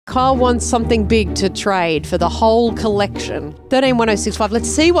Kyle wants something big to trade for the whole collection. 131065. Let's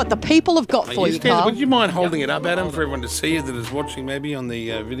see what the people have got for you, Kyle. Would you mind holding it up, Adam, for everyone to see that is watching maybe on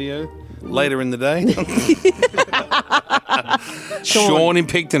the video later in the day? Sean in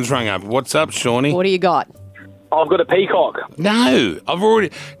Picton's rung up. What's up, Shawnee? What do you got? I've got a peacock. No, I've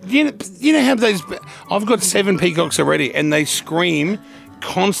already... You know how those... I've got 7 peacocks already, and they scream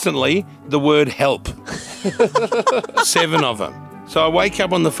constantly the word help. 7 of them. So I wake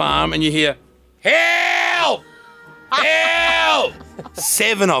up on the farm and you hear, help! Help!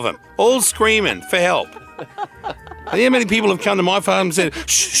 7 of them, all screaming for help. And how many people have come to my farm and said,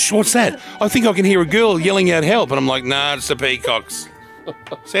 shh, what's that? I think I can hear a girl yelling out help. And I'm like, nah, it's the peacocks.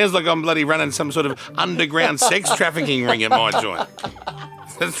 Sounds like I'm bloody running some sort of underground sex trafficking ring at my joint.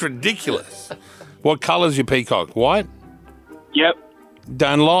 That's ridiculous. What colour's your peacock? White? Yep.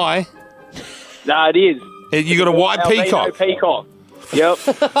 Don't lie. No, it is. You got a white Albino peacock? Peacock. Yep.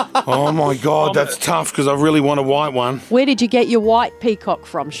 Oh, my God, that's tough because I really want a white one. Where did you get your white peacock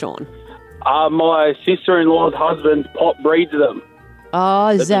from, Sean? My sister-in-law's husband pop breeds them. Oh,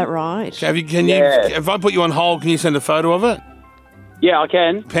 is that right? If I put you on hold, can you send a photo of it? Yeah, I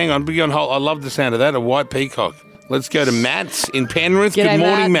can. Hang on, put you on hold. I love the sound of that, a white peacock. Let's go to Matt in Penrith. G'day, Good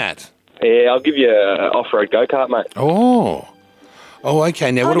morning, Matt. Yeah, I'll give you an off-road go-kart, mate. Oh,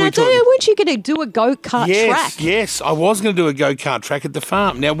 okay. Now, what are we talking? Weren't you going to do a go-kart track? Yes, I was going to do a go-kart track at the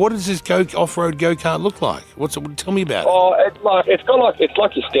farm. Now, what does this off-road go-kart look like? Tell me about it. Oh, it's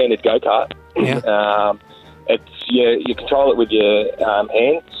like your standard go-kart. Yeah. You control it with your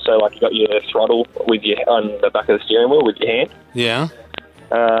hand. So, like, you got your throttle on the back of the steering wheel with your hand. Yeah.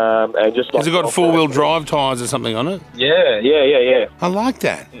 And just Has it got 4-wheel drive tyres or something on it? Yeah. I like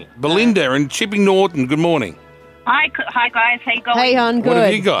that. Belinda and Chipping Norton, good morning. Hi guys, how you going? Hey, hon, good. What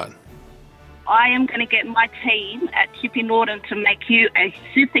have you got? I am going to get my team at Chippy Norton to make you a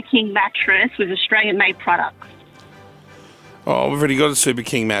Super King mattress with Australian-made products. Oh, we've already got a Super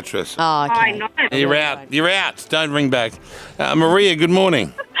King mattress. Oh, okay. I know. You're out. You're out. Don't ring back. Maria, good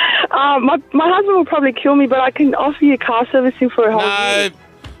morning. My husband will probably kill me, but I can offer you car servicing for a whole year. No.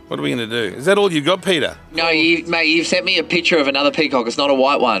 What are we going to do? Is that all you got, Peter? No, mate, you've sent me a picture of another peacock. It's not a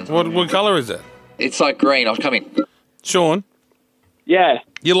white one. What colour is it? It's like green. I'll come in. Sean? Yeah.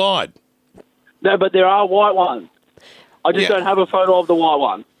 You lied. No, but there are white ones. I just don't have a photo of the white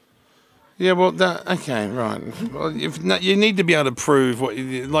one. Yeah, well, okay, right. Well, you need to be able to prove what...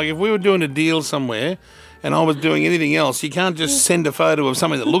 Like, if we were doing a deal somewhere and I was doing anything else, you can't just send a photo of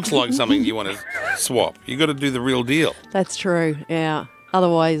something that looks like something you want to swap. You got to do the real deal. That's true, yeah.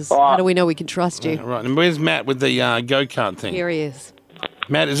 Otherwise, how do we know we can trust you? Yeah, right, and where's Matt with the go-kart thing? Here he is.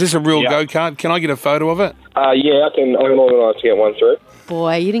 Matt, is this a real go-kart? Can I get a photo of it? Yeah, I can organise to get one through.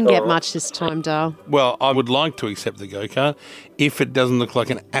 Boy, you didn't get much this time, Dale. Well, I would like to accept the go-kart if it doesn't look like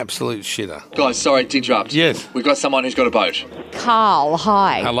an absolute shitter. Guys, sorry to interrupt. Yes. We've got someone who's got a boat. Carl,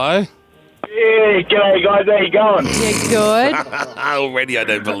 hi. Hello? Yeah, g'day guys, how you going? You good? Already I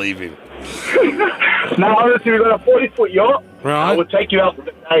don't believe him. No, honestly, we've got a 40-foot yacht. Right. We'll take you out for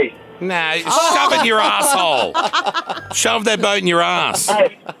the day. Nah, shove it in your asshole. Shove that boat in your ass.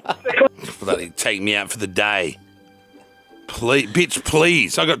 Bloody take me out for the day. Please, bitch,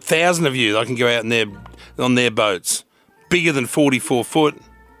 please. I got 1,000 of you that I can go out on their boats. Bigger than 44 foot.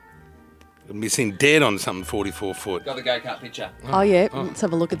 I'd be seen dead on something 44 foot. Got the go-kart picture. Oh, yeah. Let's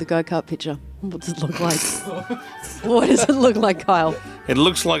have a look at the go-kart picture. What does it look like? What does it look like, Kyle? It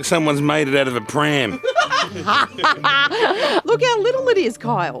looks like someone's made it out of a pram. Look how little it is,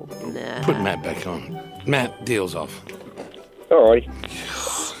 Kyle. Nah. Put Matt back on. Matt, deals off. All right.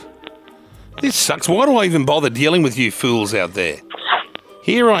 This sucks. Why do I even bother dealing with you fools out there?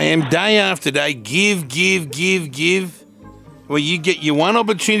 Here I am, day after day, give. Well, you get your one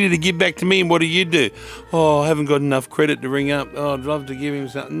opportunity to give back to me, and what do? Oh, I haven't got enough credit to ring up. Oh, I'd love to give him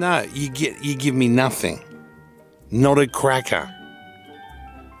something. No, you give me nothing. Not a cracker.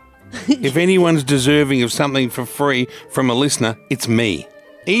 If anyone's deserving of something for free from a listener, it's me.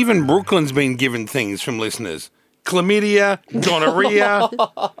 Even Brooklyn's been given things from listeners. Chlamydia, gonorrhea,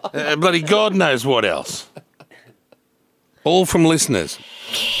 bloody God knows what else. All from listeners.